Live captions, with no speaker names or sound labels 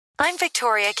I'm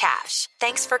Victoria Cash.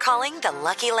 Thanks for calling the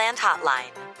Lucky Land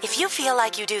Hotline. If you feel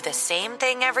like you do the same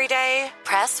thing every day,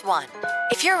 press 1.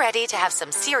 If you're ready to have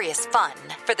some serious fun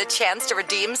for the chance to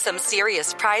redeem some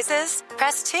serious prizes,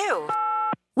 press 2.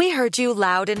 We heard you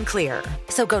loud and clear.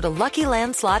 So go to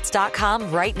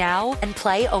LuckyLandSlots.com right now and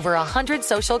play over 100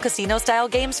 social casino-style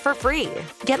games for free.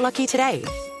 Get lucky today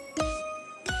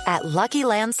at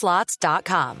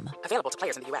LuckyLandSlots.com. Available to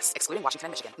players in the U.S., excluding Washington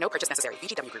and Michigan. No purchase necessary.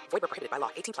 VGW Group. Void where prohibited by law.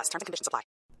 18+. Terms and conditions apply.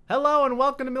 Hello and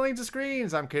welcome to Millions of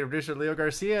Screens. I'm creative producer Leo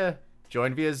Garcia,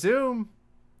 joined via Zoom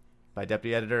by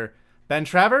Deputy Editor Ben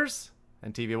Travers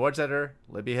and TV Awards Editor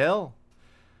Libby Hill.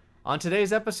 On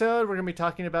today's episode, we're going to be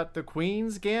talking about The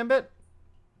Queen's Gambit,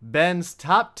 Ben's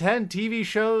top 10 TV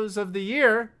shows of the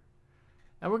year,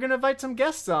 and we're going to invite some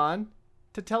guests on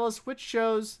to tell us which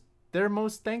shows they're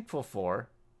most thankful for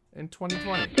in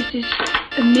 2020. This is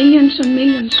millions and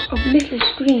millions of little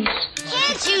screens.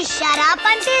 Can't you shut up?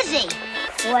 I'm busy.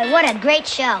 Boy, what a great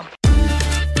show.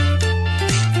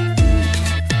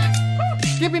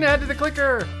 Skipping ahead to the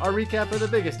clicker, our recap of the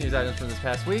biggest news items from this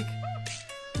past week.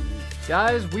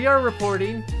 Guys, we are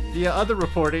reporting, via other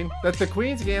reporting, that The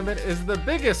Queen's Gambit is the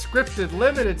biggest scripted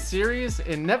limited series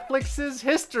in Netflix's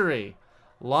history,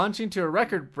 launching to a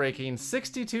record-breaking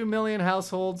 62 million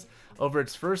households over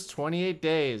its first 28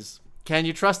 days. Can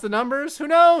you trust the numbers? Who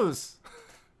knows?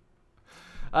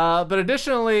 But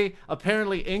additionally,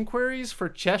 apparently inquiries for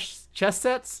chess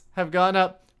sets have gone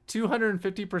up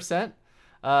 250%.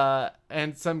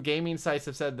 And some gaming sites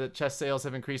have said that chess sales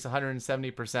have increased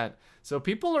 170%. So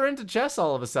people are into chess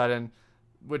all of a sudden,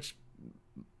 which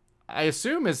I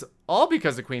assume is all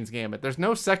because of Queen's Gambit. There's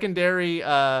no secondary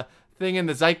thing in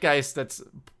the zeitgeist that's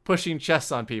pushing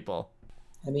chess on people.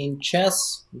 I mean,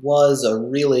 chess was a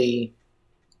really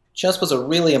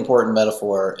important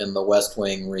metaphor in the West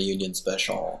Wing reunion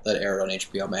special that aired on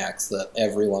HBO Max that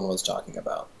everyone was talking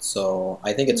about. So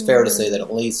I think it's fair to say that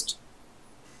at least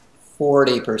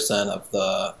 40% of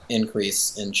the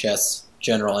increase in chess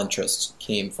general interest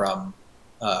came from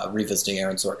revisiting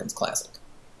Aaron Sorkin's classic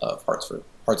of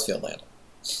Hartsfield Landing.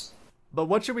 But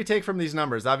what should we take from these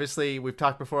numbers? Obviously, we've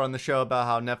talked before on the show about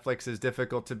how Netflix is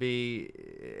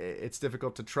it's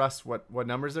difficult to trust what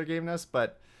numbers they're giving us,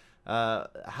 but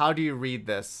how do you read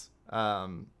this,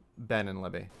 Ben and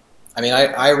Libby? I mean,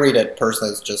 I read it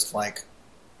personally as just like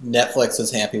Netflix is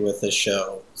happy with this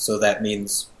show, so that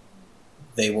means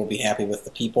they will be happy with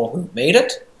the people who made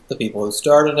it, the people who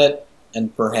started it,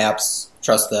 and perhaps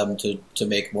trust them to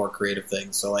make more creative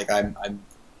things. So like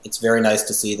it's very nice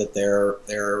to see that they're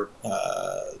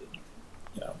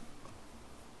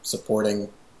supporting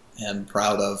and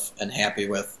proud of and happy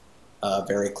with a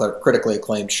very critically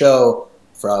acclaimed show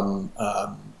from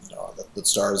that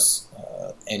stars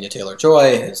Anya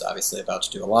Taylor-Joy, who's obviously about to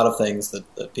do a lot of things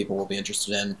that people will be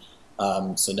interested in.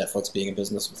 So Netflix being in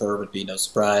business with her would be no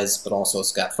surprise, but also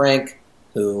Scott Frank,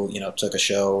 who took a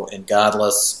show in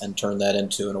Godless and turned that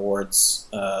into an awards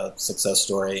success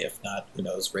story, if not, who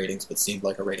knows, ratings, but seemed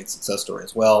like a rating success story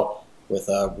as well, with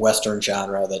a Western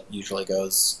genre that usually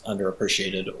goes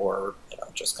underappreciated or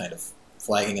just kind of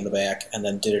flagging in the back, and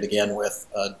then did it again with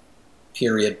a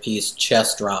period piece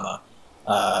chess drama.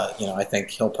 I think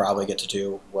he'll probably get to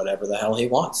do whatever the hell he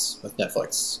wants with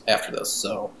Netflix after this.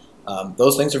 So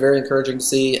those things are very encouraging to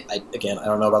see. I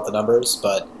don't know about the numbers,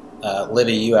 but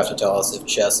Libby, you have to tell us if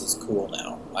chess is cool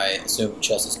now. I assume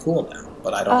chess is cool now,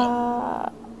 but I don't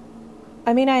know.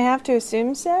 I mean, I have to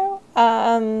assume so.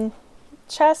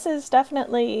 Chess is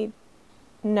definitely...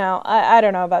 No, I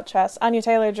don't know about chess. Anya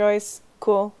Taylor-Joy's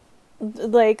cool.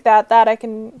 Like, that I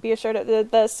can be assured of. The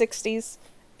 60s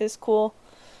is cool.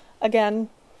 Again,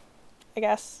 I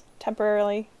guess,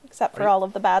 temporarily, except for all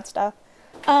of the bad stuff.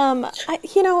 The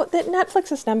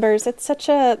Netflix's numbers, it's such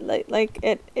a,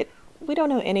 we don't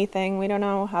know anything. We don't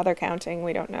know how they're counting.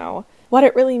 We don't know what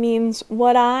it really means.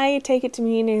 What I take it to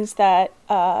mean is that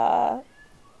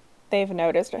they've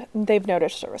noticed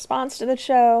a response to the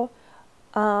show.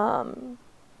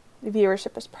 The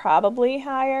viewership is probably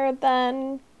higher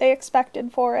than they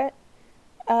expected for it.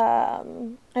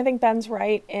 I think Ben's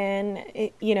right in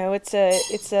it's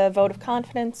a vote of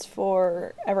confidence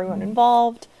for everyone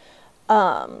involved.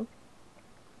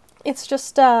 It's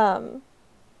just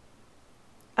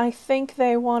I think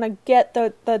they want to get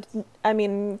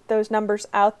those numbers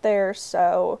out there,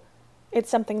 so it's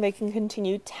something they can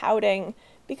continue touting,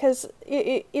 because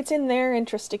it's in their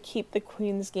interest to keep the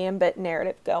Queen's Gambit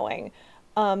narrative going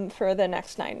for the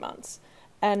next 9 months,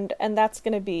 and that's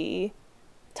going to be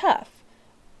tough.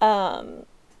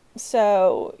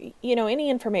 So any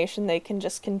information they can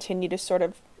just continue to sort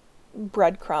of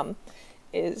breadcrumb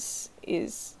is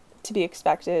to be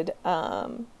expected.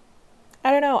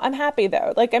 I don't know. I'm happy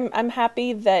though. Like I'm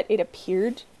happy that it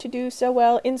appeared to do so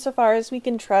well insofar as we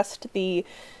can trust the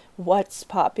what's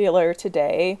popular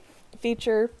today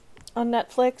feature on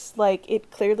Netflix. Like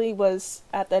it clearly was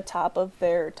at the top of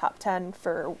their top 10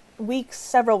 for weeks,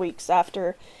 several weeks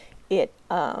after it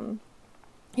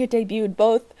debuted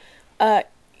both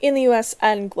in the US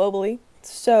and globally.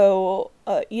 So,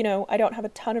 I don't have a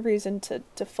ton of reason to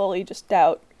fully just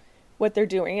doubt what they're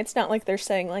doing. It's not like they're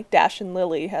saying like Dash and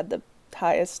Lily had the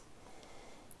highest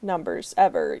numbers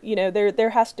ever. There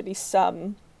has to be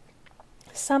some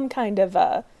kind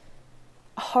of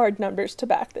hard numbers to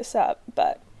back this up,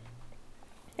 but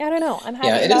I don't know. I'm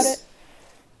happy about it.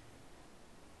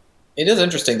 It is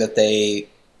interesting that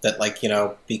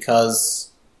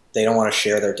because they don't want to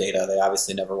share their data, they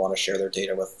obviously never want to share their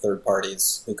data with third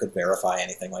parties who could verify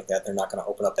anything like that. They're not going to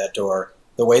open up that door.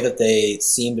 The way that they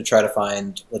seem to try to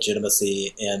find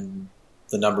legitimacy in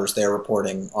the numbers they're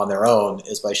reporting on their own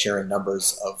is by sharing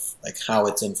numbers of like how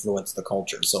it's influenced the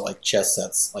culture. So like chess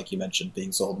sets, like you mentioned,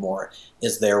 being sold more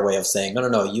is their way of saying,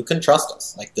 no, you can trust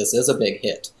us. Like this is a big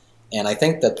hit. And I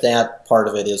think that part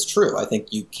of it is true. I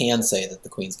think you can say that the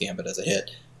Queen's Gambit is a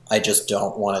hit. I just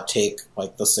don't want to take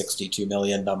like the 62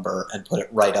 million number and put it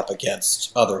right up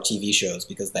against other TV shows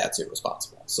because that's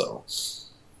irresponsible. So,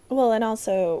 well, and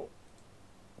also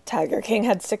Tiger King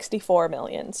had 64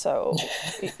 million. So,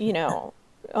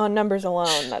 on numbers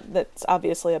alone, that's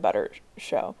obviously a better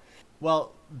show.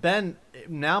 Well, Ben,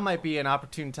 now might be an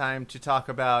opportune time to talk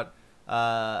about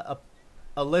a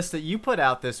list that you put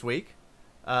out this week,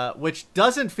 which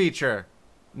doesn't feature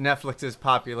Netflix's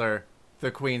popular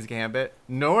The Queen's Gambit,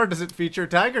 nor does it feature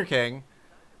Tiger King,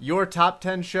 your top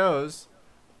 10 shows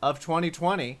of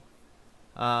 2020.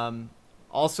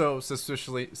 Also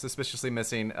suspiciously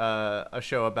missing a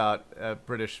show about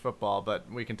British football, but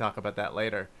we can talk about that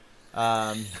later.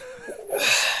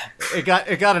 It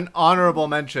got an honorable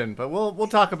mention, but we'll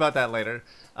talk about that later.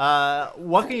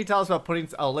 What can you tell us about putting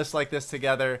a list like this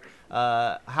together?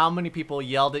 How many people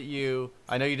yelled at you?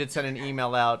 I know you did send an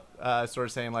email out, sort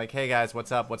of saying like, "Hey guys,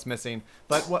 what's up? What's missing?"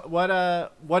 But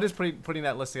what is putting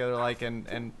that list together like,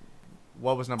 and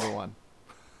what was number one?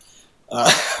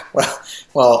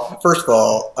 Well, first of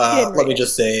all, let me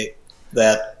just say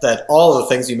that all of the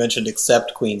things you mentioned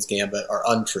except Queen's Gambit are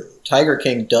untrue. Tiger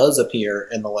King does appear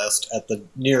in the list at the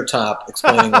near top,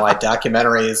 explaining why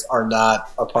documentaries are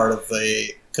not a part of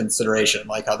the consideration.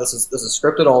 Like how this is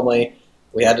scripted only.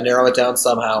 We had to narrow it down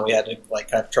somehow. We had to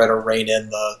kind of try to rein in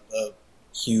the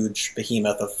huge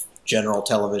behemoth of general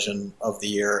television of the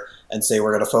year and say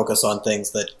we're going to focus on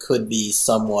things that could be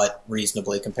somewhat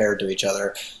reasonably compared to each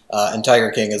other. And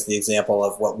Tiger King is the example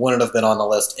of what wouldn't have been on the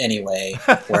list anyway,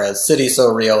 whereas City So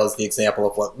Real is the example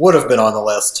of what would have been on the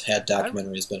list had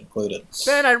documentaries been included.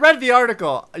 Ben, I read the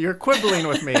article. You're quibbling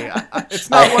with me.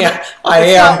 I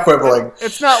am quibbling.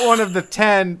 It's not one of the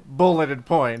 10 bulleted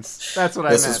points. That's what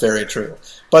I meant. This is very true.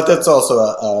 But that's also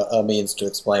a means to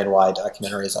explain why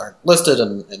documentaries aren't listed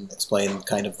and explain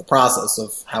kind of the process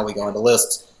of how we go into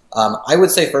lists. I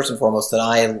would say first and foremost that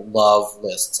I love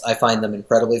lists. I find them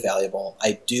incredibly valuable.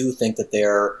 I do think that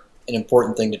they're an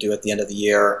important thing to do at the end of the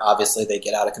year. Obviously, they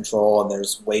get out of control, and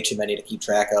there's way too many to keep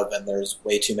track of, and there's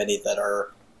way too many that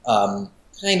are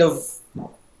kind of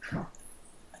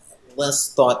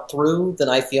less thought through than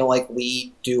I feel like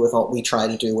we try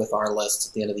to do with our lists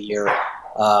at the end of the year.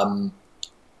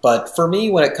 But for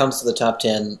me, when it comes to the top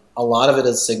 10, a lot of it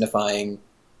is signifying,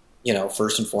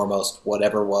 first and foremost,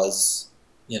 whatever was,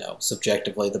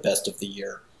 subjectively the best of the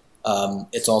year.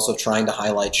 It's also trying to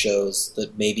highlight shows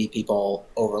that maybe people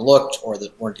overlooked or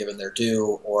that weren't given their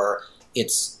due, or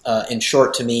it's, in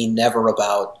short, to me, never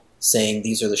about saying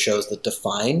these are the shows that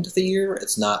defined the year.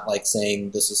 It's not like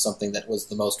saying this is something that was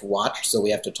the most watched, so we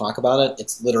have to talk about it.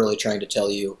 It's literally trying to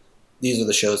tell you these are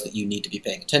the shows that you need to be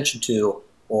paying attention to,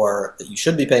 or that you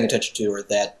should be paying attention to, or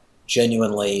that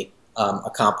genuinely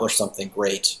accomplish something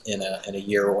great in a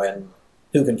year when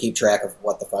who can keep track of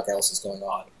what the fuck else is going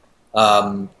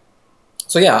on.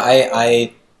 So yeah,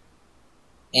 I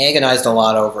agonized a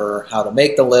lot over how to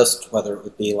make the list, whether it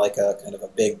would be like a kind of a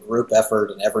big group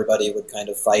effort and everybody would kind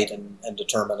of fight and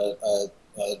determine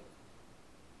a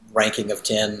ranking of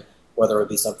 10, whether it would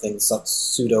be some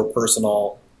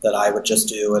pseudo-personal that I would just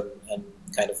do and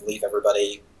kind of leave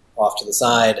everybody off to the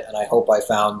side. And I hope I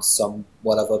found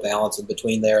somewhat of a balance in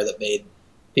between there that made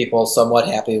people somewhat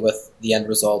happy with the end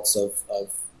results of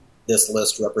this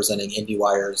list representing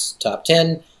IndieWire's top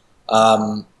 10.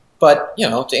 But,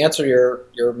 to answer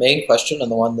your main question and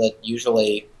the one that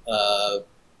usually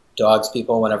dogs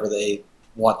people whenever they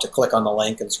want to click on the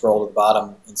link and scroll to the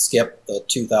bottom and skip the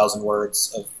 2,000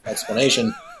 words of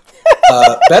explanation,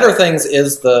 Better Things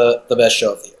is the best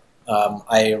show of the year.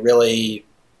 I really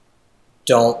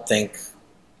don't think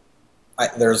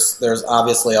there's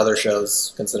obviously other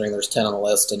shows, considering there's 10 on the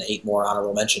list and 8 more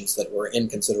honorable mentions that were in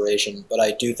consideration, but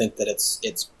I do think that it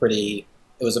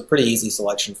was a pretty easy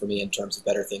selection for me in terms of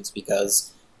Better Things,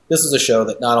 because this is a show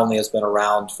that not only has been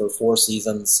around for 4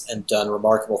 seasons and done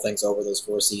remarkable things over those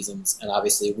 4 seasons, and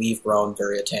obviously we've grown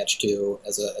very attached to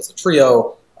as a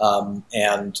trio,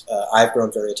 and I've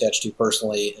grown very attached to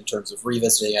personally in terms of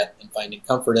revisiting it and finding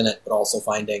comfort in it, but also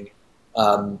finding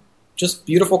just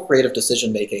beautiful creative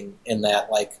decision making in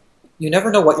that, like, you never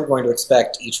know what you're going to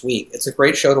expect each week. It's a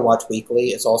great show to watch weekly.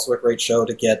 It's also a great show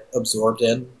to get absorbed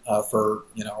in for,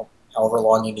 however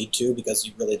long you need to, because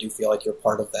you really do feel like you're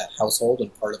part of that household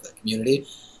and part of that community.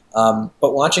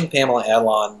 But watching Pamela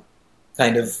Adlon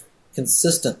kind of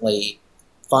consistently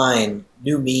find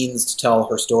new means to tell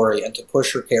her story and to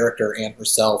push her character and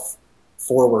herself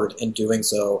forward in doing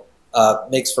so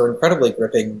makes for incredibly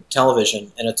gripping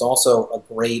television. And it's also a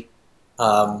great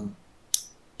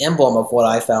emblem of what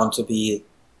I found to be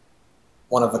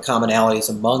one of the commonalities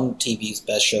among TV's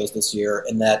best shows this year,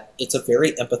 in that it's a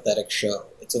very empathetic show.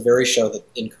 It's a very show that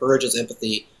encourages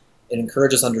empathy, it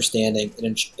encourages understanding,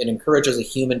 it encourages a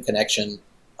human connection.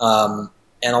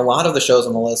 And a lot of the shows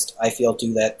on the list, I feel,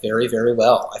 do that very, very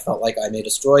well. I felt like I May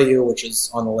Destroy You, which is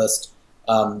on the list,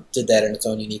 did that in its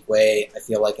own unique way. I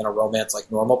feel like in a romance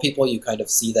like Normal People, you kind of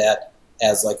see that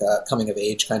as like a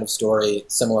coming-of-age kind of story,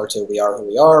 similar to We Are Who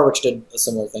We Are, which did a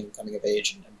similar thing, coming of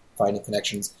age and finding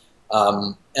connections.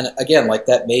 And again, like,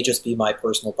 that may just be my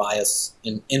personal bias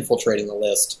in infiltrating the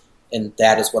list, and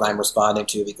that is what I'm responding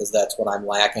to because that's what I'm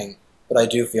lacking. But I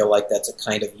do feel like that's a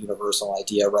kind of universal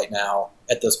idea right now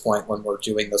at this point when we're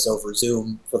doing this over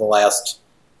Zoom for the last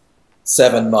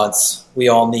 7 months. We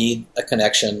all need a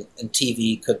connection, and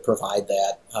TV could provide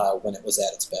that when it was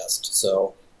at its best.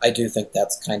 So I do think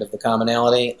that's kind of the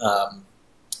commonality.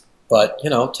 But,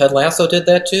 Ted Lasso did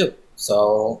that too.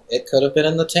 So it could have been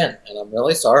in the 10, and I'm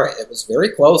really sorry. It was very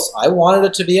close. I wanted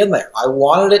it to be in there. I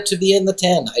wanted it to be in the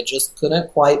 10. I just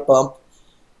couldn't quite bump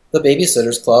The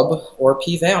Babysitter's Club or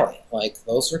P-Valley. Like,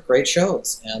 those are great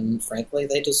shows, and frankly,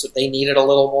 they needed a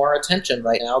little more attention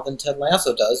right now than Ted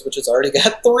Lasso does, which has already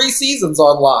got 3 seasons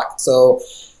on lock. So,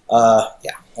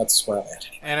 yeah, that's where I'm at.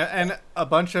 And a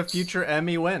bunch of future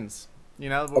Emmy wins.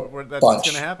 That's what's going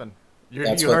to happen. You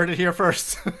heard it here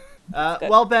first.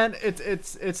 Well, Ben,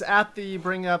 it's apt that you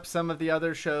bring up some of the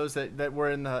other shows that were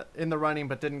in the running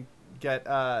but didn't get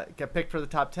picked for the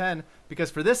top 10, because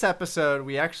for this episode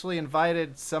we actually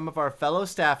invited some of our fellow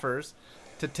staffers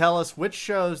to tell us which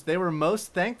shows they were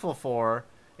most thankful for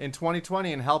in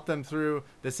 2020 and help them through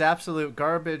this absolute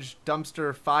garbage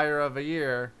dumpster fire of a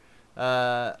year.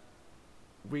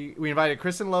 We invited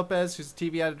Kristen Lopez, who's a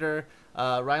TV editor,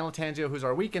 Ryan Latangio, who's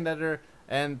our weekend editor,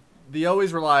 and the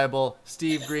always reliable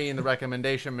Steve Green, the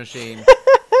recommendation machine,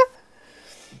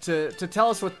 to tell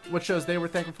us what shows they were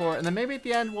thankful for, and then maybe at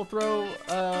the end we'll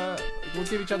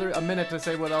give each other a minute to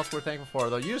say what else we're thankful for.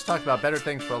 Though you just talked about Better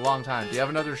Things for a long time. Do you have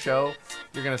another show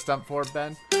you're going to stump for,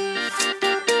 Ben?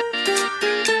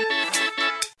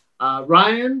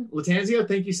 Ryan Latangio,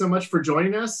 thank you so much for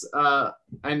joining us,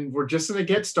 and we're just going to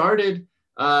get started.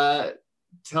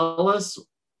 Tell us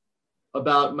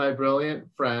about My Brilliant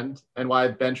Friend and why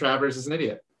Ben Travers is an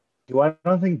idiot. I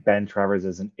don't think Ben Travers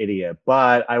is an idiot,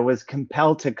 but I was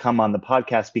compelled to come on the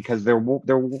podcast because there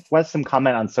was some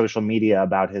comment on social media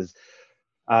about his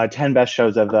 10 best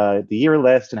shows of the year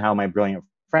list and how My Brilliant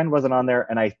Friend wasn't on there.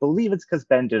 And I believe it's because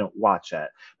Ben didn't watch it.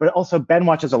 But also, Ben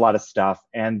watches a lot of stuff.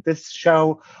 And this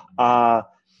show,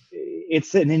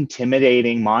 it's an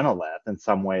intimidating monolith in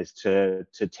some ways to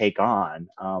take on.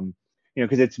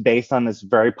 Because it's based on this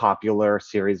very popular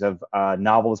series of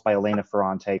novels by Elena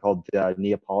Ferrante called the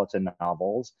Neapolitan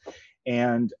novels.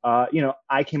 And,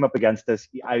 I came up against this,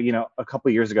 a couple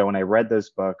of years ago when I read those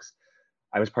books.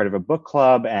 I was part of a book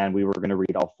club and we were going to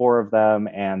read all 4 of them.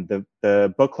 And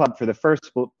the book club for the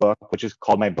first book, which is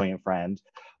called My Brilliant Friend,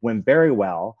 went very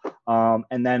well.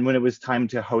 And then when it was time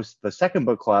to host the second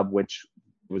book club, which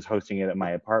was hosting it at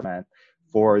my apartment,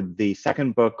 for the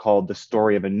second book called The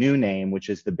Story of a New Name, which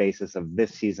is the basis of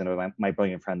this season of My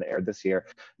Brilliant Friend that aired this year,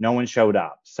 no one showed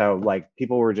up. So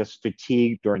people were just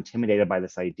fatigued or intimidated by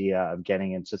this idea of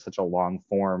getting into such a long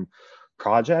form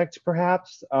project,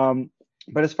 perhaps.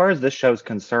 But as far as this show is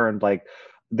concerned, when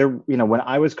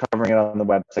I was covering it on the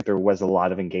website, there was a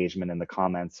lot of engagement in the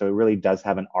comments. So it really does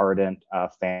have an ardent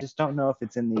fan. I just don't know if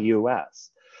it's in the US.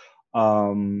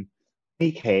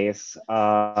 Any case,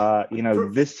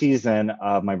 this season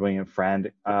of My Brilliant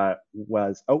Friend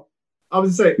was. Oh, I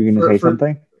was say you're going to say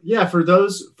something yeah, for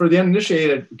the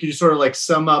uninitiated, could you sort of like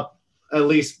sum up at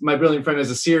least My Brilliant Friend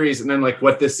as a series, and then like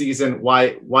what this season,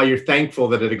 why you're thankful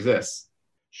that it exists?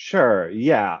 Sure.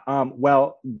 Yeah.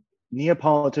 Well,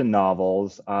 Neapolitan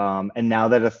novels, and now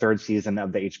that a third season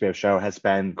of the HBO show has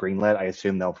been greenlit, I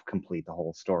assume they'll complete the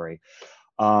whole story.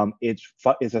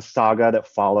 It's a saga that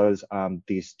follows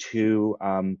these two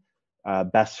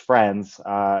best friends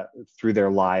through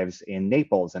their lives in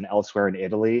Naples and elsewhere in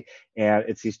Italy. And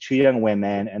it's these two young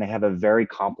women, and they have a very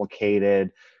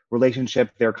complicated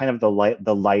relationship. They're kind of the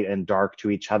light and dark to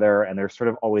each other, and they're sort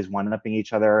of always one-upping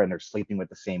each other, and they're sleeping with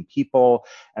the same people,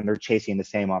 and they're chasing the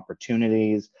same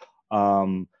opportunities.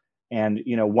 Um, and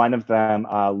one of them,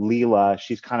 Leela,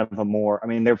 she's kind of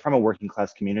they're from a working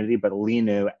class community, but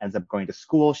Linu ends up going to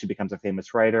school. She becomes a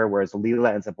famous writer, whereas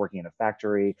Leela ends up working in a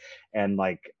factory and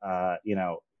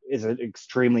is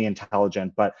extremely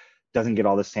intelligent, but doesn't get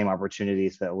all the same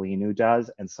opportunities that Linu does.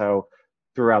 And so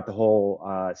throughout the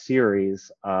whole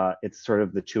series, it's sort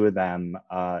of the two of them,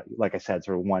 like I said,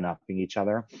 sort of one-upping each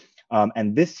other.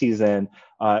 And this season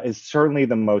is certainly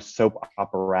the most soap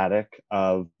operatic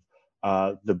of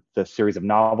the series of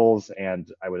novels,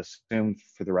 and I would assume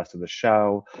for the rest of the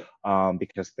show,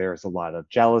 because there's a lot of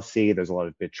jealousy, there's a lot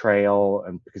of betrayal,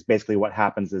 and because basically what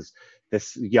happens is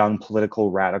this young political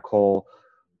radical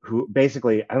who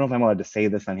basically, I don't know if I'm allowed to say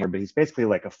this on here, but he's basically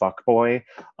like a fuck boy.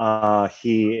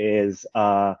 He is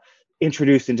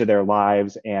introduced into their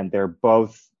lives, and they're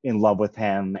both in love with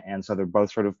him, and so they're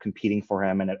both sort of competing for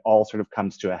him, and it all sort of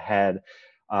comes to a head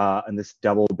in this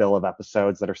double bill of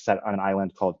episodes that are set on an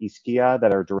island called Ischia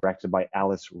that are directed by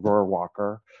Alice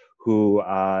Rohrwacher, who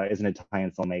is an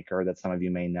Italian filmmaker that some of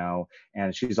you may know,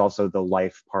 and she's also the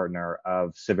life partner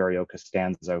of Saverio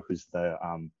Costanzo, who's the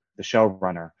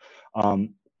showrunner.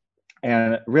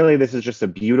 And really, this is just a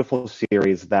beautiful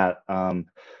series that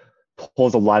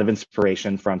pulls a lot of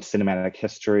inspiration from cinematic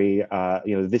history.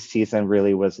 This season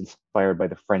really was inspired by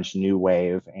the French New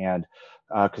Wave, and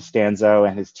Costanzo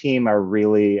and his team are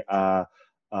really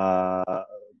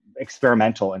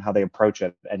experimental in how they approach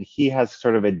it. And he has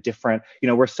sort of a different,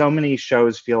 where so many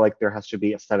shows feel like there has to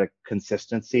be aesthetic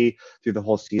consistency through the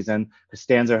whole season,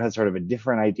 Costanzo has sort of a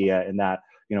different idea in that,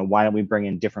 why don't we bring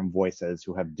in different voices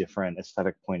who have different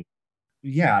aesthetic points.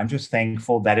 Yeah, I'm just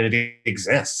thankful that it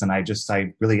exists. And I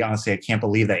really honestly, I can't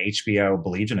believe that HBO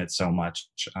believes in it so much,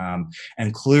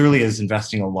 and clearly is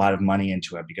investing a lot of money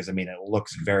into it, because it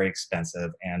looks very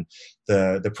expensive, and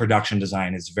the production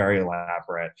design is very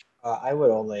elaborate. I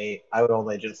would only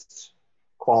just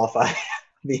qualify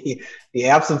the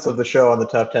absence of the show on the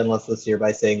top 10 list this year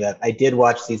by saying that I did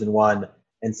watch season 1,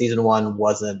 and season 1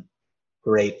 wasn't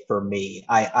great for me.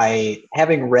 I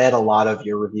having read a lot of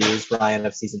your reviews, Ryan,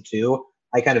 of season 2,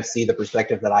 I kind of see the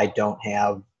perspective that I don't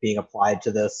have being applied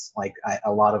to this. Like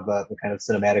a lot of the kind of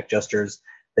cinematic gestures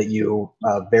that you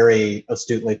very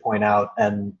astutely point out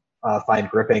and find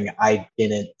gripping, I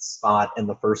didn't spot in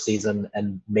the first season,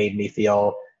 and made me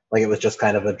feel like it was just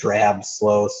kind of a drab,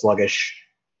 slow, sluggish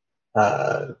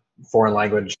foreign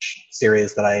language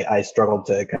series that I struggled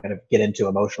to kind of get into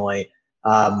emotionally.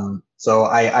 So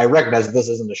I recognize that this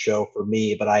isn't a show for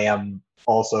me, but I am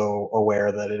also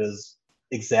aware that it is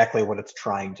exactly what it's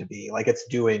trying to be. Like, it's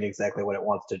doing exactly what it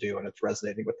wants to do, and it's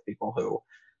resonating with the people who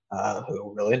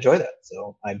really enjoy that.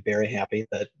 So I'm very happy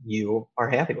that you are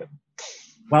happy with it.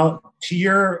 Well, to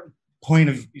your point,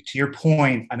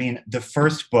 the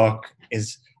first book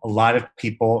is a lot of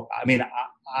people.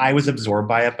 I was absorbed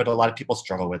by it, but a lot of people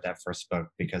struggle with that first book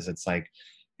because it's like,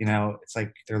 it's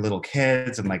like they're little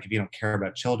kids, and like if you don't care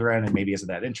about children, and maybe isn't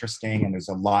that interesting, and there's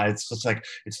a lot. It's just like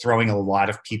it's throwing a lot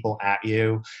of people at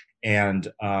you, and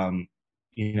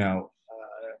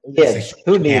kids,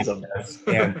 who needs them?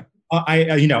 And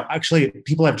actually,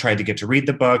 people have tried to get to read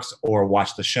the books or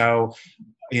watch the show.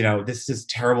 This is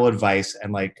terrible advice,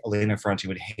 and like Elena Ferrante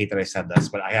would hate that I said this,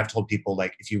 but I have told people,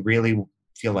 like, if you really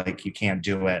feel like you can't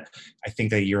do it, I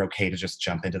think that you're okay to just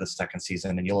jump into the second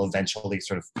season, and you'll eventually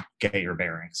sort of get your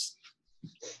bearings.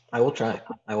 I will try.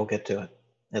 I will get to it.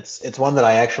 It's one that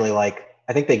I actually like.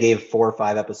 I think they gave 4 or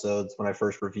 5 episodes when I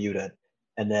first reviewed it,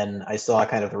 and then I saw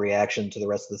kind of the reaction to the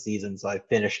rest of the season, so I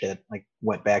finished it. Like,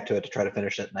 went back to it to try to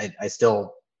finish it, and I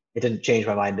still, it didn't change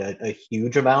my mind a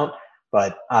huge amount,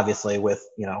 but obviously with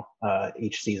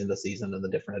each season to season and the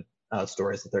different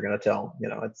stories that they're going to tell,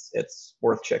 it's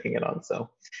worth checking it on. So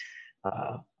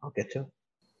I'll get to it.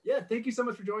 Yeah, thank you so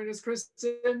much for joining us,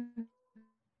 Kristen.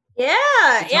 Tell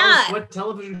us what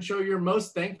television show you're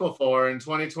most thankful for in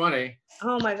 2020.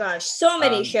 Oh my gosh, so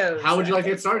many shows. How would you like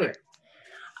to get started?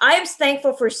 I'm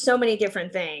thankful for so many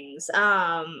different things.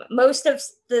 Most of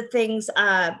the things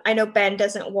I know Ben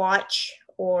doesn't watch,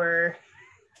 or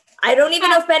I don't even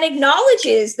know if Ben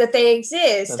acknowledges that they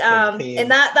exist. That's my theme.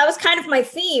 And that was kind of my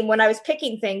theme when I was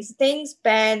picking things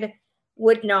Ben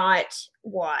would not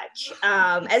watch.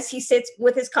 As he sits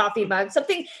with his coffee mug,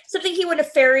 something he would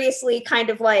nefariously kind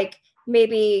of like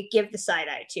maybe give the side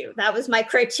eye to. That was my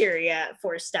criteria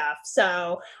for stuff.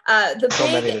 So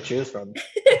many to choose from.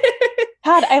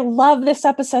 God, I love this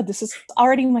episode. This is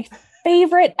already my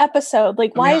favorite episode.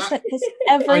 Like, why is that this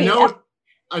every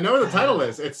I know what the title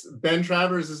is. It's Ben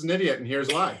Travers is an idiot, and here's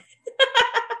why.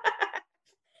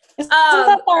 Isn't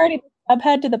that already the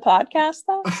subhead to the podcast,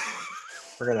 though?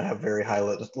 We're gonna have very high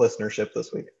listenership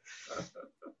this week.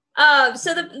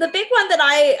 So the big one that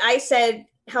I said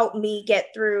helped me get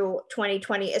through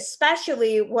 2020,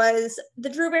 especially, was the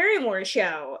Drew Barrymore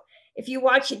show. If you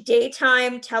watch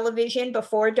daytime television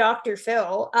before Dr.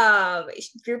 Phil,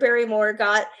 Drew Barrymore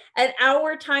got an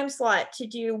hour time slot to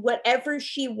do whatever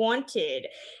she wanted.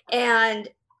 And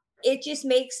it just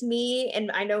makes me,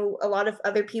 and I know a lot of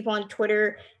other people on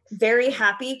Twitter, very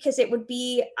happy, because it would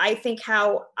be, I think,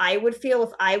 how I would feel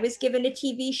if I was given a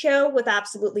TV show with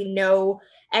absolutely no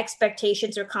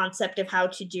expectations or concept of how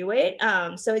to do it.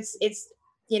 So it's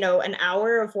an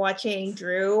hour of watching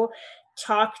Drew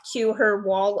talk to her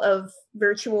wall of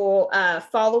virtual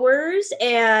followers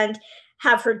and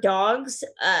have her dogs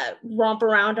romp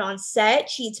around on set.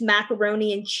 She eats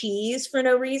macaroni and cheese for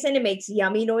no reason and makes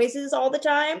yummy noises all the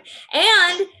time.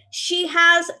 And she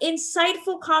has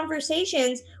insightful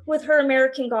conversations with her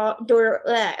American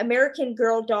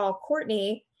Girl doll,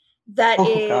 Courtney, that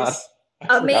is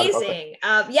amazing.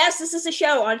 Yes, this is a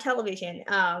show on television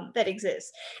that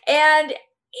exists. And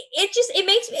it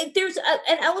makes there's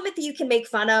an element that you can make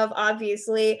fun of,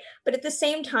 obviously, but at the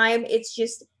same time, it's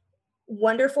just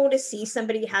wonderful to see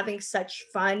somebody having such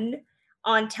fun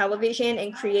on television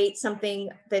and create something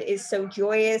that is so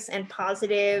joyous and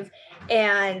positive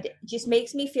and just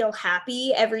makes me feel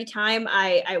happy every time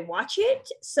I watch it.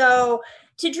 So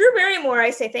to Drew Barrymore, I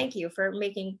say thank you for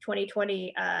making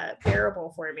 2020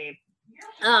 bearable for me.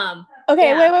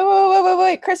 Okay,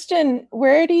 wait, Christian,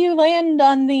 where do you land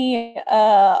on the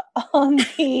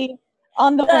wedding?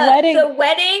 The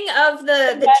wedding of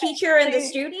the teacher and the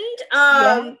student.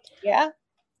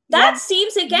 That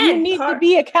seems, again, you need to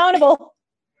be accountable.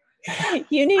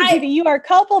 You are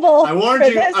culpable. I warned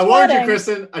you,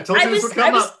 Kristen. I told you this would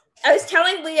come up. I was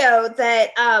telling Leo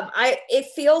that it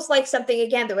feels like something,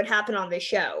 again, that would happen on this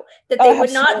show, that they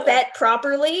would not vet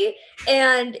properly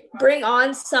and bring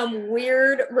on some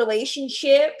weird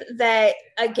relationship that,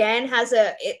 again, has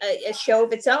a show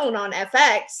of its own on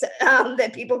FX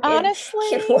that people can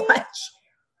watch.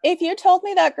 If you told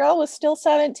me that girl was still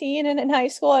 17 and in high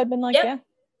school, I'd been like, yeah.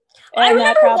 And I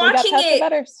remember watching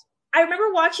it. I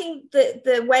remember watching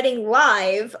the wedding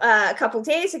live a couple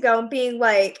days ago and being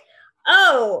like,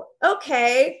 oh,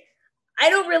 okay. I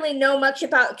don't really know much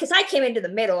about, because I came into the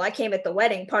middle. I came at the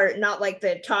wedding part, not like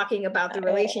the talking about the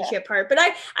relationship part. But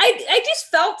I just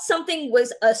felt something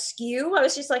was askew. I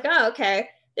was just like, oh, okay.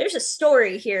 There's a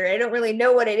story here. I don't really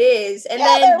know what it is. And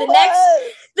then the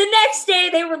next day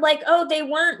they were like, oh, they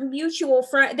weren't mutual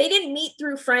friends. They didn't meet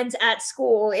through friends at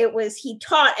school. It was, he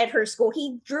taught at her school.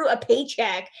 He drew a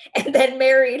paycheck and then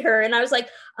married her. And I was like,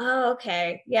 oh,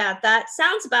 okay. Yeah, that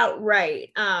sounds about right.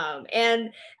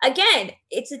 And again,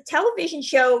 it's a television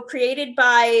show created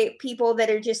by people that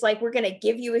are just like, we're going to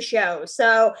give you a show.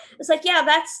 So it's like, yeah,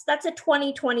 that's a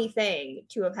 2020 thing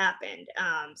to have happened.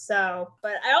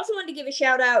 But I also wanted to give a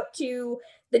shout out to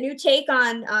the new take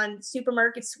on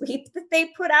Supermarket Sweep that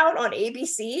they put out on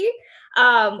ABC,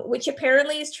 which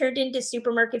apparently is turned into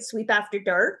Supermarket Sweep After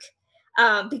Dark,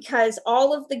 because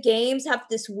all of the games have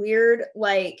this weird,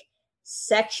 like,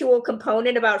 sexual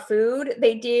component about food.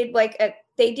 They did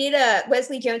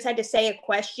Leslie Jones had to say a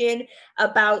question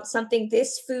about something,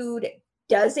 this food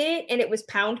does it, and it was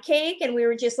pound cake, and we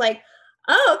were just like,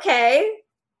 oh, okay,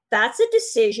 that's a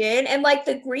decision. And like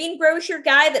the greengrocer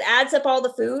guy that adds up all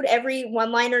the food, every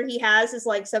one-liner he has is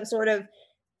like some sort of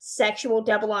sexual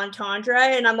double entendre.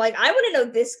 And I'm like, I want to know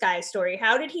this guy's story.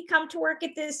 How did he come to work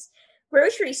at this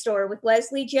grocery store with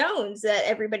Leslie Jones that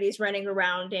everybody's running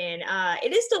around in?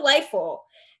 It is delightful.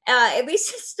 At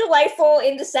least it's delightful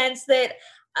in the sense that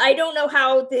I don't know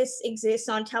how this exists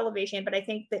on television, but I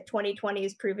think that 2020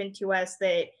 has proven to us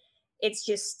that it's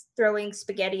just throwing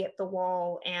spaghetti at the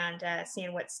wall and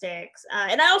seeing what sticks.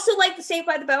 And I also like the Saved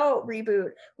by the Bell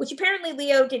reboot, which apparently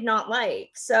Leo did not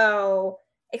like. So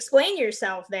explain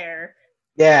yourself there.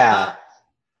 Yeah.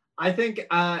 I think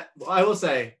I will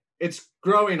say it's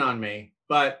growing on me,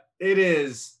 but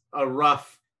it's a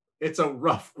rough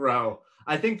grow.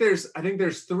 I think there's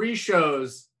three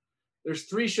shows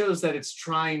that it's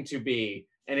trying to be.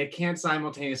 and it can't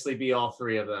simultaneously be all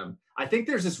three of them. I think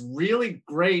there's this really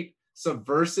great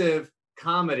subversive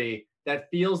comedy that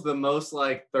feels the most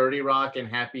like 30 Rock and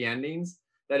Happy Endings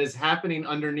that is happening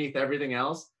underneath everything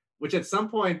else, which at some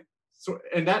point,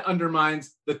 and that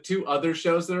undermines the two other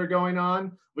shows that are going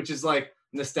on, which is like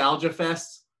Nostalgia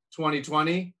Fest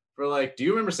 2020 for like, do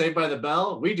you remember Saved by the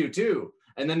Bell? We do too.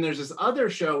 And then there's this other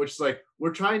show, which is like,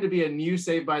 we're trying to be a new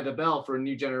Saved by the Bell for a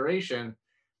new generation.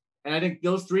 And I think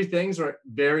those three things are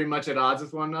very much at odds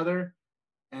with one another.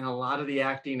 And a lot of the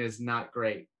acting is not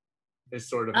great. Is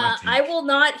sort of my take. I will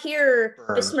not hear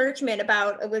besmirchment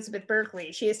about Elizabeth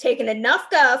Berkley. She has taken enough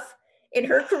guff in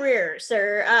her career,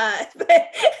 sir.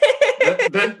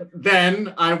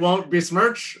 Then I won't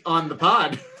besmirch on the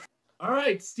pod. All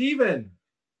right, Steven.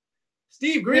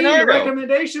 Steve Green, the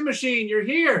recommendation machine. You're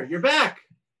here. You're back.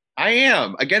 I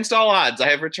am. Against all odds, I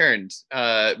have returned.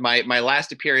 My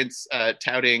last appearance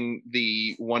touting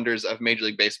the wonders of Major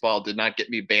League Baseball did not get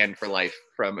me banned for life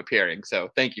from appearing. So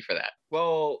thank you for that.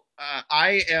 Well,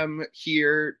 I am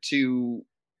here to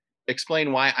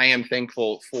explain why I am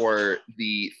thankful for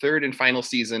the third and final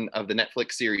season of the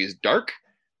Netflix series Dark.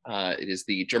 It is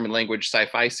the German language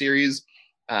sci-fi series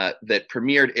that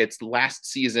premiered its last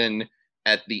season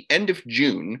at the end of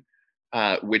June,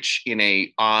 which in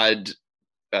a odd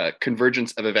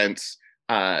convergence of events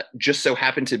just so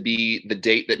happened to be the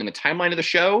date that in the timeline of the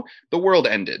show, the world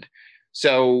ended.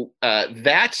 So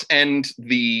that and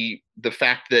the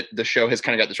fact that the show has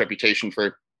kind of got this reputation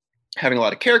for having a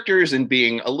lot of characters and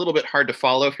being a little bit hard to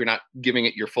follow if you're not giving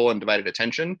it your full undivided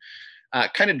attention,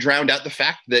 kind of drowned out the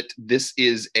fact that this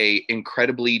is a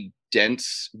incredibly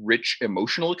dense, rich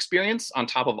emotional experience on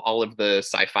top of all of the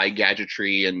sci-fi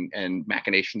gadgetry and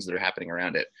machinations that are happening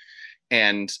around it.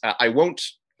 And I won't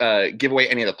give away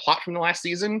any of the plot from the last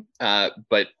season,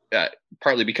 but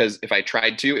partly because if I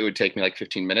tried to, it would take me like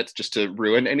 15 minutes just to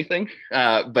ruin anything.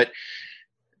 But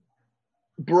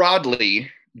broadly,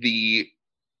 the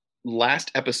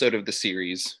last episode of the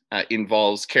series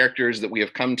involves characters that we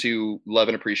have come to love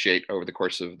and appreciate over the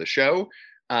course of the show,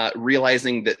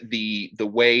 realizing that the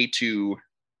way to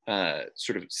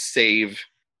sort of save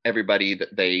everybody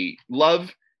that they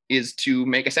love is to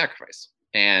make a sacrifice,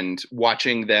 and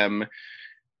watching them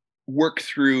work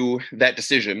through that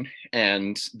decision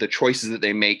and the choices that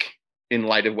they make in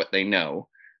light of what they know,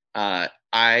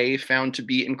 I found to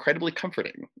be incredibly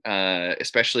comforting,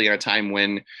 especially in a time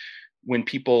when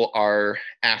people are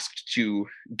asked to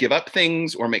give up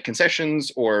things or make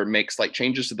concessions or make slight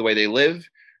changes to the way they live.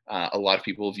 A lot of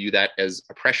people view that as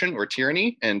oppression or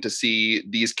tyranny, and to see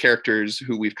these characters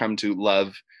who we've come to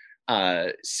love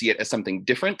see it as something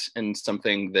different and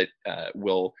something that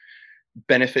will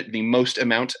benefit the most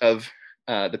amount of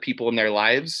the people in their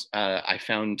lives, I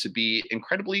found to be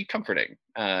incredibly comforting.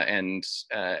 And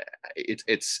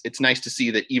it's nice to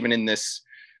see that even in this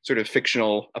sort of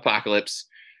fictional apocalypse,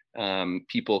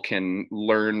 people can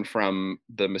learn from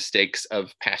the mistakes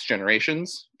of past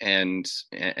generations and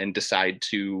decide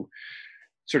to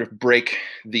sort of break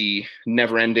the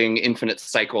never-ending infinite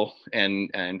cycle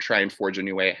and try and forge a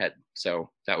new way ahead. So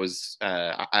that was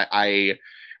I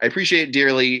appreciate it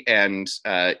dearly, and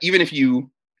even if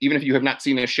you have not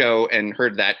seen the show and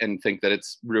heard that and think that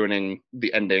it's ruining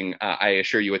the ending, I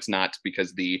assure you it's not,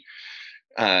 because the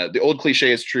old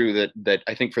cliche is true that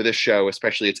I think for this show,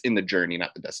 especially, it's in the journey,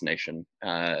 not the destination.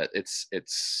 It's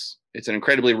an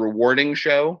incredibly rewarding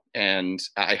show, and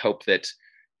I hope that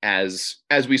as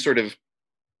we sort of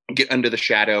get under the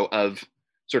shadow of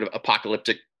sort of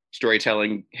apocalyptic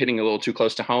storytelling hitting a little too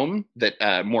close to home,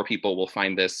 that more people will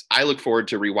find this. I look forward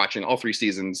to rewatching all 3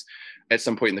 seasons at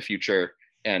some point in the future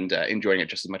and enjoying it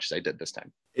just as much as I did this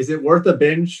time. Is it worth a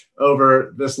binge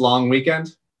over this long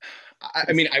weekend?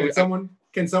 I mean,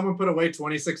 Can someone put away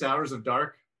 26 hours of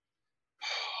Dark?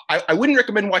 I wouldn't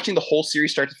recommend watching the whole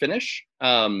series start to finish,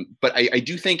 but I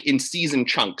do think in season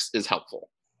chunks is helpful,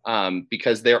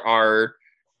 because there are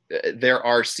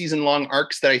season-long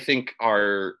arcs that I think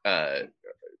are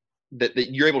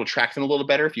that you're able to track them a little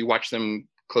better if you watch them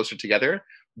closer together.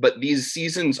 But these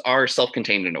seasons are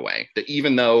self-contained in a way that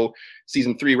even though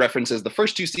season 3 references the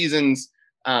first 2 seasons,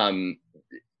 and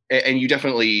you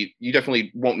definitely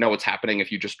won't know what's happening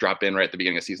if you just drop in right at the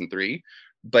beginning of season 3.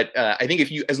 But I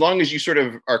think as long as you sort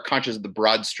of are conscious of the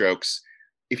broad strokes,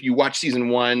 if you watch season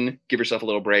 1, give yourself a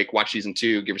little break, watch season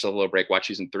 2, give yourself a little break, watch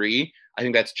season 3, I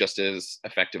think that's just as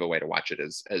effective a way to watch it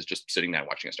as just sitting down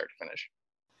watching it start to finish.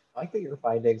 I like that you're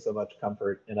finding so much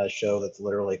comfort in a show that's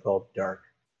literally called Dark.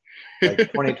 Like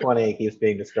 2020 keeps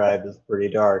being described as pretty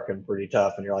dark and pretty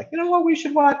tough, and you're like, you know what we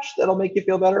should watch that'll make you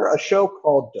feel better? A show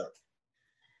called Dark.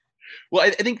 Well,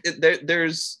 I think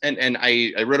there's, and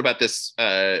I wrote about this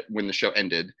when the show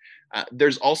ended.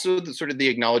 There's also the sort of the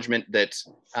acknowledgement that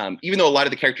even though a lot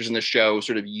of the characters in the show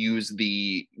sort of use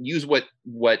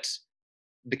what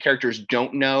the characters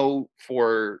don't know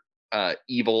for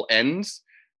evil ends,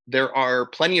 there are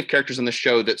plenty of characters in the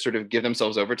show that sort of give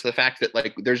themselves over to the fact that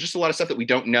like there's just a lot of stuff that we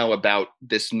don't know about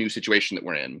this new situation that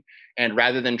we're in. And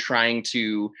rather than trying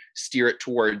to steer it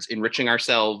towards enriching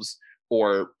ourselves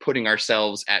or putting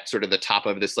ourselves at sort of the top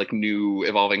of this like new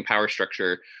evolving power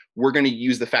structure, we're going to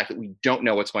use the fact that we don't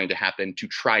know what's going to happen to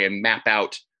try and map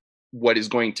out what is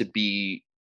going to be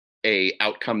a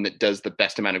outcome that does the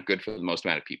best amount of good for the most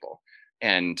amount of people.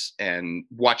 And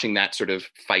watching that sort of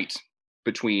fight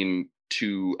between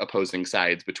two opposing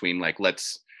sides, between like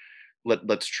let's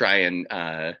try and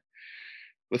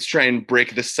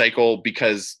break this cycle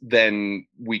because then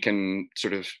we can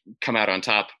sort of come out on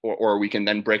top, or we can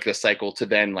then break this cycle to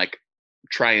then like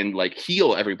try and like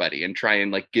heal everybody and try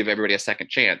and like give everybody a second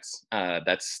chance.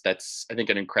 That's I think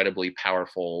an incredibly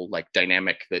powerful like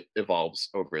dynamic that evolves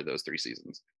over those 3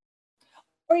 seasons.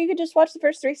 Or you could just watch the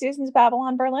first 3 seasons of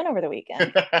Babylon Berlin over the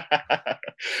weekend.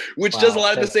 Which does a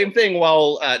lot of the same thing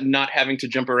while not having to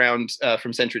jump around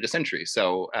from century to century.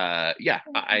 So yeah,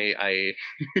 I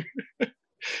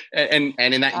and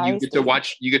in that you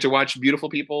get to watch beautiful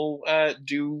people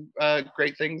do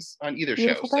great things on either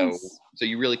Beautiful show. things. So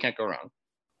you really can't go wrong.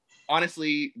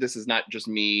 Honestly, this is not just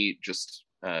me just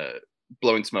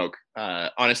blowing smoke.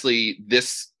 Honestly,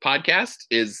 this podcast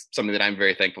is something that I'm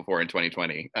very thankful for in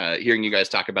 2020. Hearing you guys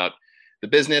talk about the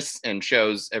business and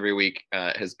shows every week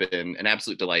has been an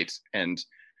absolute delight. And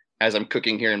as I'm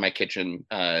cooking here in my kitchen,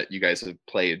 you guys have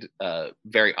played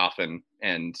very often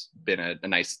and been a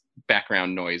nice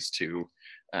background noise to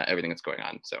everything that's going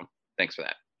on. So thanks for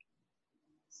that.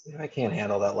 I can't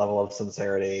handle that level of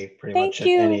sincerity pretty Thank much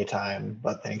you. at any time,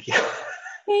 but thank you.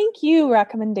 Thank you,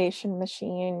 recommendation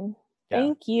machine. Yeah.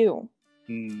 Thank you.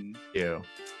 You.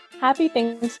 Happy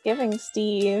Thanksgiving,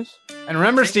 Steve. And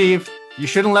remember, Steve, you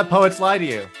shouldn't let poets lie to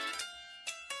you.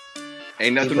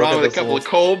 Ain't nothing wrong with a couple of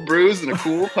cold brews and a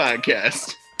cool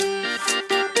podcast.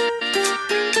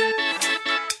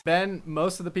 Ben,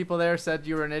 most of the people there said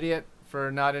you were an idiot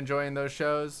for not enjoying those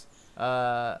shows.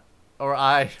 Or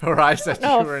I said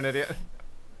you were an idiot.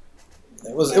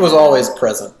 It was always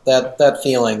present. That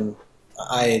feeling,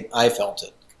 I felt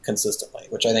it consistently,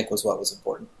 which I think was what was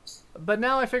important. But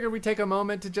now I figure we take a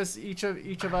moment to just each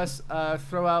of us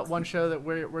throw out one show that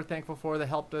we're thankful for that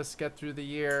helped us get through the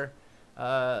year.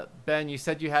 Ben, you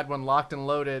said you had one locked and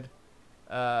loaded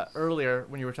earlier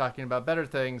when you were talking about better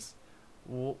things.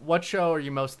 What show are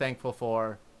you most thankful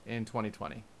for in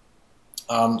 2020?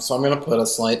 So I'm going to put a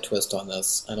slight twist on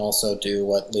this and also do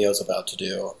what Leo's about to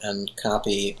do and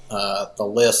copy the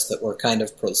list that we're kind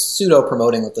of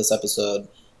pseudo-promoting with this episode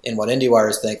in what IndieWire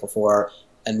is thankful for.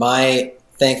 And my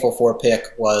thankful for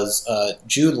pick was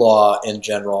Jude Law in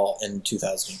general in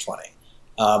 2020.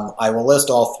 I will list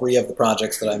all 3 of the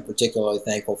projects that I'm particularly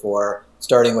thankful for,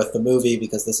 starting with the movie,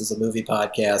 because this is a movie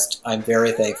podcast. I'm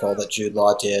very thankful that Jude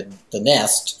Law did The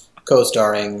Nest,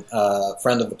 co-starring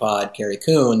friend of the pod, Carrie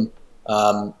Coon.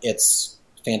 It's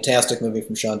a fantastic movie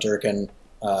from Sean Turkin.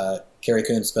 Carrie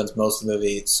Coon spends most of the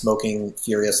movie smoking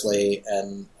furiously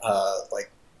and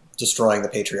destroying the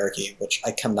patriarchy, which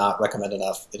I cannot recommend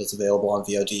enough. It is available on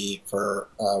VOD for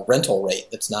rental rate.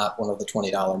 It's not one of the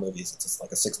 $20 movies. It's just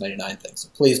like a $6.99 thing. So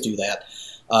please do that.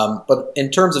 But in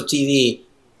terms of TV,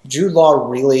 Jude Law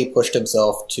really pushed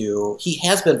himself to, he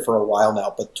has been for a while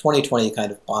now, but 2020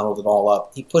 kind of bottled it all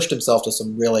up. He pushed himself to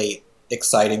some really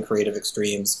exciting creative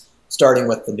extremes, starting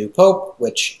with The New Pope,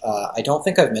 which I don't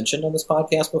think I've mentioned on this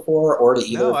podcast before or to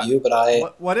either of you,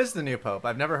 but What is The New Pope?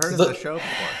 I've never heard of the show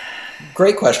before.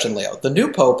 Great question, Leo. The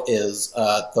New Pope is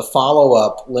the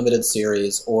follow-up limited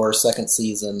series or second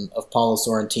season of Paulo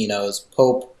Sorrentino's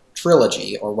Pope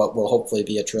trilogy, or what will hopefully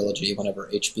be a trilogy whenever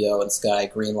HBO and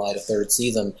Sky greenlight a 3rd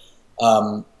season.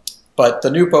 But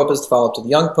The New Pope is the follow-up to The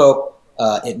Young Pope.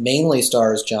 It mainly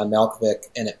stars John Malkovich,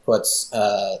 and it puts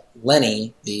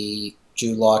Lenny, the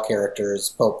Jude Law character's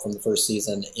Pope from the first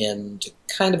season, into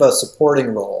kind of a supporting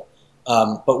role.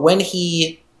 But when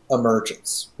he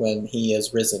emerges, when he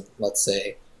is risen, let's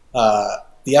say,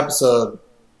 the episode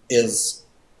is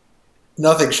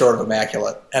nothing short of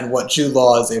immaculate, and what Jude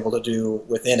Law is able to do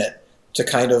within it to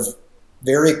kind of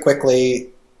very quickly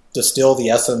distill the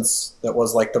essence that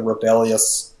was like the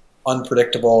rebellious,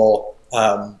 unpredictable,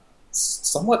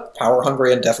 somewhat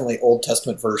power-hungry and definitely Old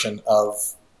Testament version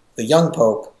of the young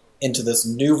Pope into this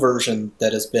new version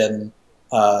that has been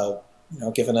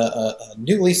given a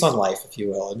new lease on life, if you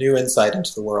will, a new insight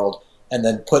into the world. and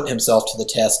then put himself to the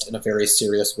test in a very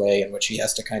serious way in which he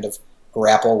has to kind of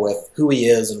grapple with who he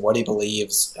is and what he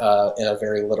believes in a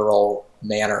very literal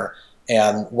manner.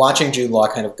 And watching Jude Law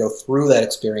kind of go through that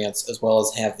experience, as well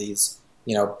as have these,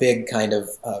 big kind of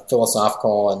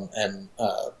philosophical and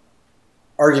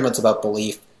arguments about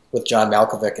belief with John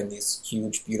Malkovich and these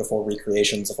huge, beautiful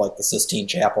recreations of like the Sistine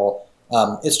Chapel.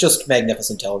 It's just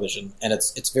magnificent television, and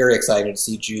it's very exciting to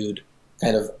see Jude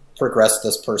kind of progress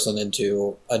this person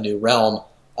into a new realm.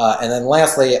 And then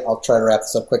lastly, I'll try to wrap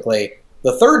this up quickly.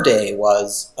 The third day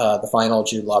was the final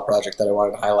Jude Law project that I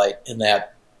wanted to highlight, in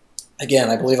that, again,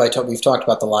 I believe we've talked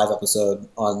about the live episode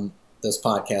on this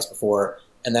podcast before,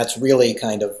 and that's really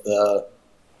kind of the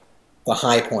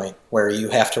high point where you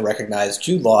have to recognize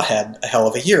Jude Law had a hell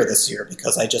of a year this year,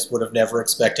 because I just would have never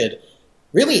expected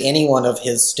really anyone of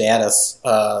his status,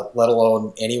 let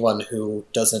alone anyone who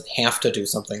doesn't have to do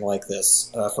something like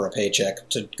this for a paycheck,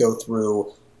 to go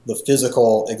through the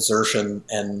physical exertion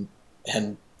and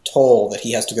toll that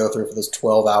he has to go through for this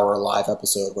 12-hour live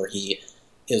episode where he's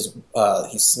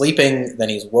sleeping, then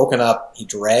he's woken up, he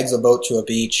drags a boat to a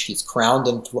beach, he's crowned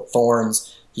in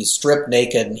thorns, he's stripped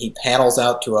naked, and he paddles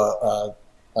out to a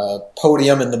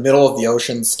podium in the middle of the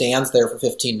ocean, stands there for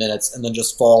 15 minutes, and then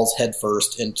just falls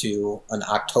headfirst into an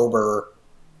October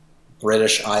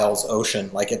British Isles ocean.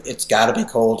 Like, it's got to be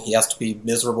cold. He has to be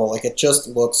miserable. Like, it just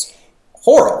looks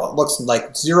horrible. It looks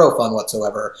like zero fun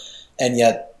whatsoever. And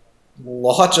yet,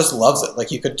 Law just loves it.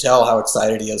 Like, you could tell how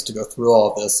excited he is to go through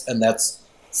all of this, and that's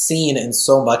seen in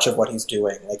so much of what he's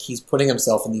doing. Like, he's putting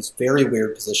himself in these very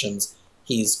weird positions.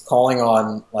 He's calling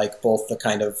on, like, both the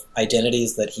kind of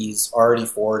identities that he's already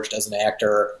forged as an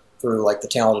actor through, like, the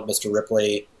talented Mr.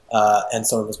 Ripley and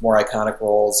some of his more iconic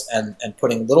roles, and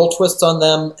putting little twists on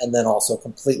them, and then also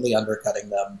completely undercutting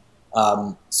them.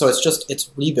 So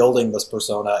it's rebuilding this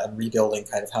persona and rebuilding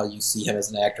kind of how you see him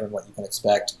as an actor and what you can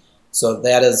expect. So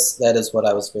that is what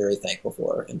I was very thankful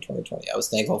for in 2020. I was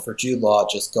thankful for Jude Law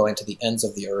just going to the ends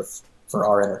of the earth for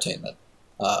our entertainment.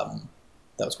 That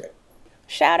was great.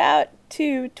 Shout out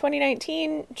to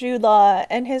 2019 Jude Law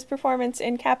and his performance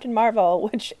in Captain Marvel,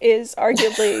 which is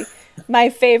arguably my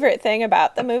favorite thing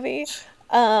about the movie.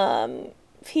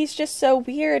 He's just so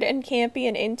weird and campy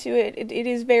and into it. It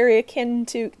is very akin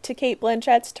to Cate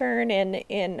Blanchett's turn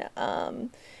in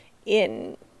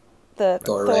the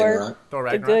Thor Thor,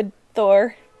 Ragnarok. the good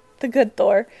Thor, the good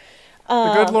Thor.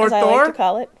 The good Lord as I Thor? like to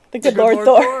call it, the good Lord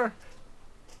Thor.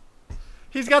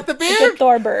 He's got the The beard. good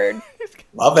Thor bird.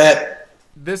 Love it.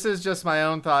 This is just my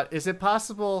own thought. Is it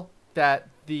possible that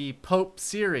the Pope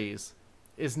series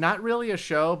is not really a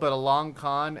show, but a long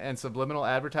con and subliminal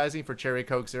advertising for Cherry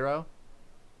Coke Zero?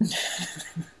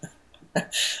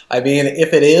 I mean,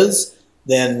 if it is,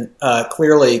 then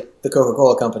clearly the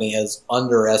Coca-Cola company has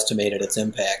underestimated its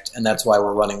impact, and that's why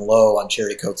we're running low on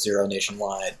Cherry Coke Zero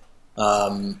nationwide.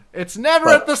 It's never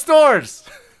at the stores.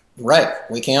 Right.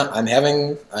 We can't. I'm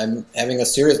having a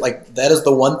serious, like, that is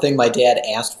the one thing my dad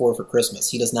asked for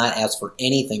Christmas. He does not ask for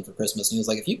anything for Christmas. And he was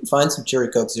like, if you can find some Cherry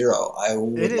Coke Zero, I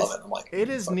would love it. I'm like, it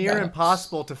is near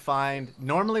impossible to find.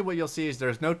 Normally what you'll see is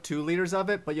there's no 2 liters of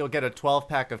it, but you'll get a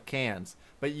 12-pack of cans.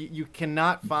 But you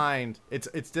cannot find,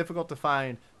 it's difficult to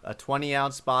find a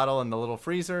 20-ounce bottle in the little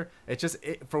freezer.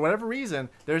 For whatever reason,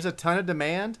 there's a ton of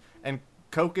demand, and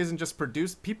Coke isn't just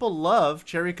produced. People love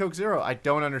Cherry Coke Zero. I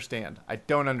don't understand.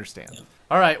 Yeah.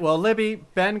 All right. Well, Libby,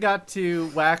 Ben got to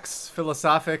wax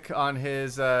philosophic on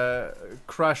his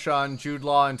crush on Jude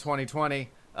Law in 2020.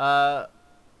 What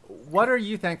are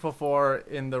you thankful for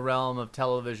in the realm of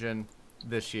television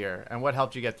this year, and what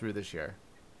helped you get through this year?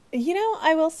 You know,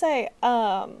 I will say,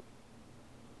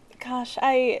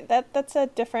 that's a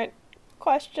different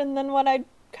question than what I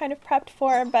kind of prepped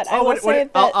for, but I will say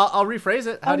that I'll rephrase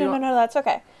it. No, that's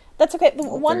okay. That's okay.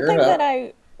 One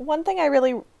thing I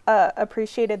really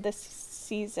appreciated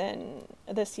this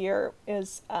year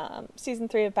is season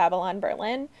 3 of Babylon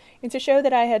Berlin. It's a show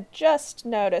that I had just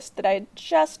noticed, that I had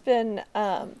just been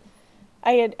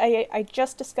I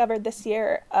just discovered this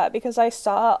year because I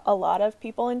saw a lot of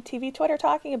people in TV Twitter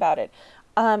talking about it.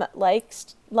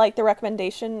 Like the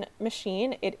recommendation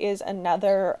machine, it is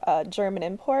another German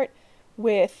import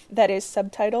that is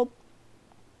subtitled.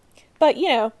 But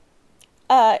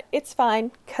it's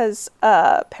fine because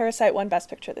Parasite won Best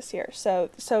Picture this year, so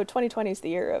 2020 is the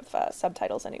year of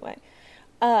subtitles anyway.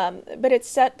 But it's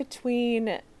set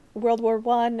between World War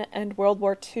I and World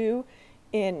War II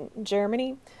in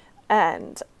Germany.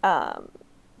 And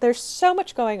there's so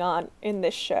much going on in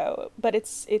this show, but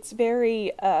it's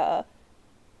very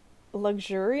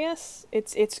luxurious.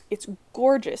 It's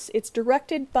gorgeous. It's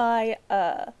directed by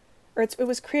it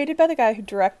was created by the guy who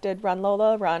directed Run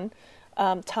Lola Run,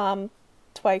 Tom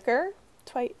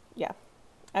Yeah,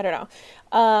 I don't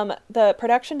know. The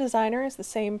production designer is the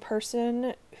same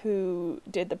person who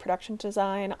did the production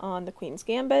design on The Queen's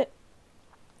Gambit.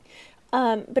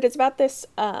 But it's about this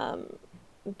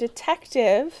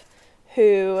detective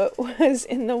who was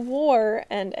in the war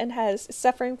and has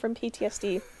suffering from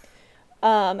PTSD,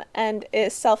 and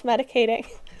is self-medicating.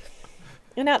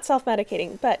 Not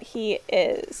self-medicating, but he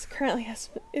is currently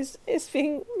is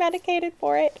being medicated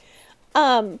for it.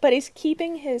 But he's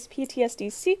keeping his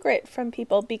PTSD secret from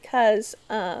people because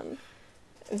combat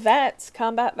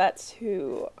vets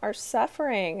who are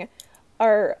suffering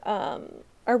are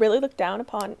really looked down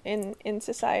upon in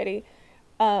society,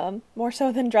 more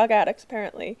so than drug addicts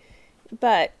apparently.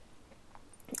 But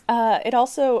it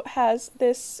also has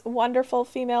this wonderful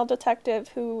female detective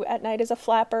who at night is a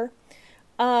flapper.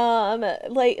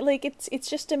 It's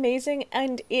just amazing,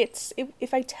 and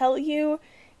if I tell you,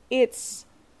 it's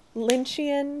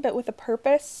Lynchian but with a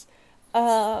purpose.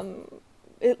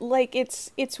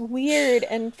 It's weird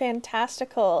and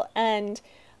fantastical and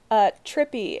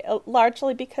trippy,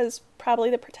 largely because probably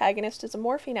the protagonist is a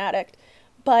morphine addict,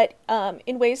 but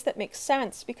in ways that make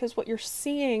sense, because what you're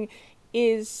seeing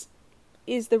is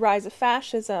the rise of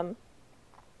fascism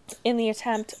in the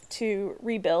attempt to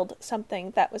rebuild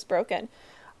something that was broken,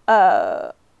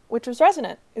 which is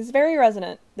very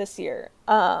resonant this year.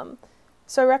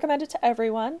 So I recommend it to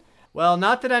everyone. Well,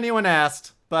 not that anyone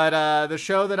asked, but the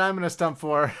show that I'm going to stump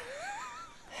for.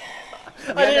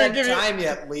 We haven't had time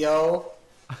yet, Leo.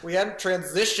 We hadn't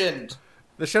transitioned.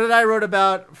 The show that I wrote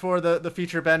about for the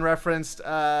feature Ben referenced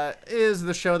is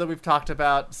the show that we've talked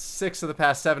about 6 of the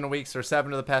past 7 weeks, or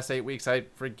 7 of the past 8 weeks. I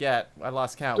forget. I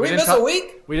lost count. Did we miss a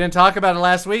week? We didn't talk about it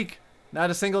last week.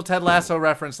 Not a single Ted Lasso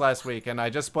reference last week, and I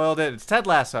just spoiled it. It's Ted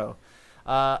Lasso.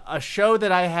 A show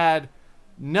that I had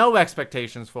no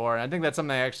expectations for. And I think that's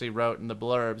something I actually wrote in the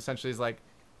blurb. Essentially,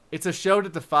 it's a show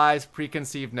that defies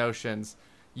preconceived notions.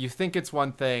 You think it's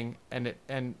one thing, and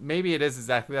maybe it is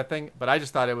exactly that thing, but I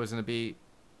just thought it was going to be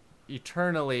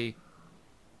eternally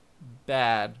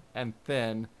bad and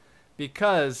thin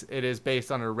because it is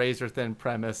based on a razor-thin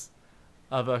premise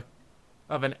of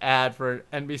an ad for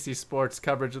NBC Sports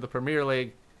coverage of the Premier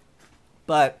League.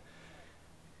 But,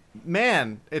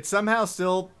 man, it somehow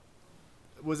still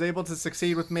was able to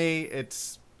succeed with me.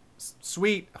 It's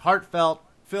sweet, heartfelt,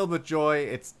 filled with joy.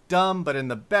 It's dumb, but in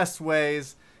the best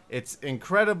ways. It's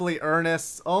incredibly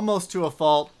earnest, almost to a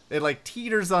fault. It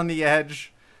teeters on the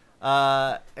edge.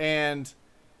 And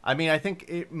I mean, I think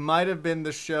it might have been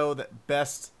the show that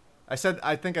best, I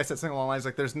think I said something along the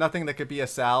lines there's nothing that could be a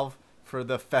salve for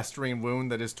the festering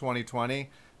wound that is 2020,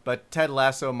 but Ted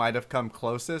Lasso might have come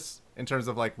closest in terms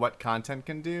of what content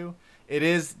can do. It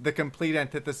is the complete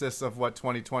antithesis of what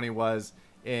 2020 was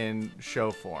in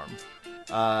show form.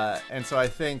 And so I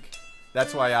think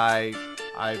that's why I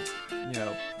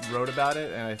wrote about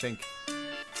it, and I think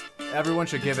everyone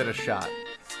should give it a shot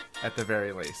at the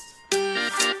very least.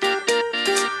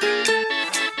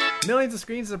 Millions of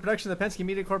Screens is a production of the Penske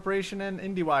Media Corporation and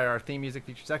IndieWire. Our theme music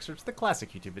features excerpts the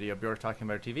classic YouTube video Bjork Talking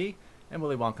About TV and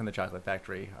Willy Wonka and the Chocolate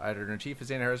Factory. Our editor-in-chief is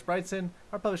Anna Harris-Brightson.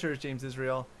 Our publisher is James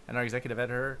Israel. And our executive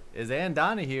editor is Ann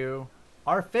Donahue.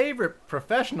 Our favorite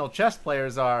professional chess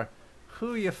players are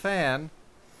Hu Yifan,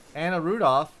 Anna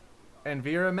Rudolph, and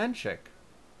Vera Menchik.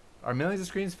 Our Millions of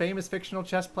Screens famous fictional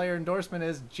chess player endorsement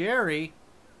is Jerry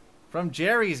from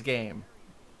Jerry's Game,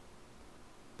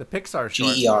 the Pixar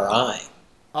short. Geri.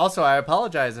 Also, I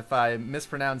apologize if I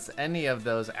mispronounce any of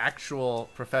those actual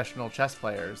professional chess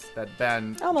players that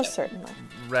Ben almost certainly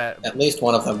read. At least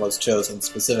one of them was chosen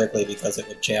specifically because it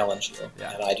would challenge you.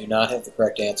 Yeah. And I do not have the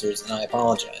correct answers, and I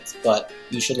apologize. But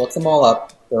you should look them all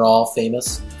up. They're all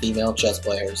famous female chess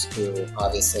players who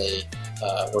obviously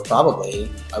were probably,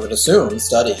 I would assume,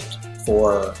 studied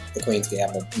for the Queen's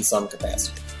Gambit in some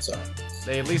capacity. So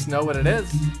they at least know what it is.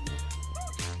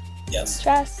 Yes.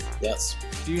 Chess. Yes.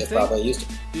 Do you probably used to.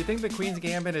 Do you think the Queen's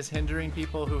Gambit is hindering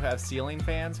people who have ceiling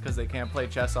fans because they can't play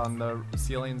chess on the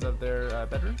ceilings of their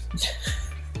bedrooms?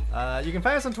 You can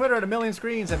find us on Twitter at A Million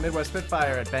Screens, at Midwest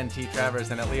Spitfire, at Ben T.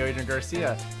 Travers, and at Leo Adrian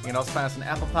Garcia. You can also find us on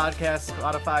Apple Podcasts,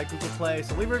 Spotify, Google Play.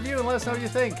 So leave a review and let us know what you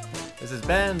think. This is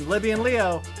Ben, Libby, and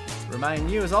Leo reminding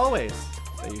you, as always,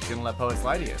 that you shouldn't let poets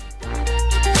lie to you.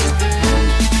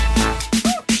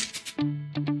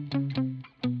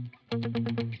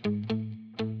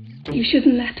 You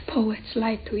shouldn't let poets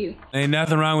lie to you. Ain't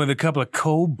nothing wrong with a couple of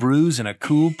cold brews and a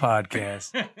cool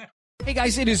podcast. Hey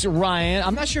guys, it is Ryan.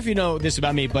 I'm not sure if you know this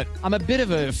about me, but I'm a bit of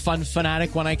a fun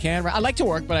fanatic when I can. I like to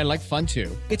work, but I like fun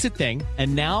too. It's a thing.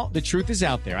 And now the truth is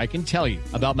out there. I can tell you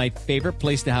about my favorite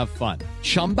place to have fun.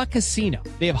 Chumba Casino.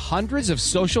 They have hundreds of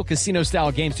social casino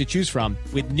style games to choose from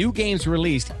with new games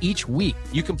released each week.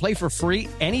 You can play for free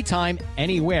anytime,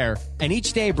 anywhere. And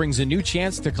each day brings a new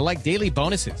chance to collect daily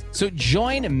bonuses. So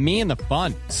join me in the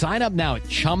fun. Sign up now at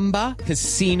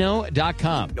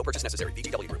ChumbaCasino.com. No purchase necessary.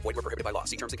 VGW Group. Void were prohibited by law.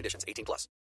 See terms and conditions. 18+.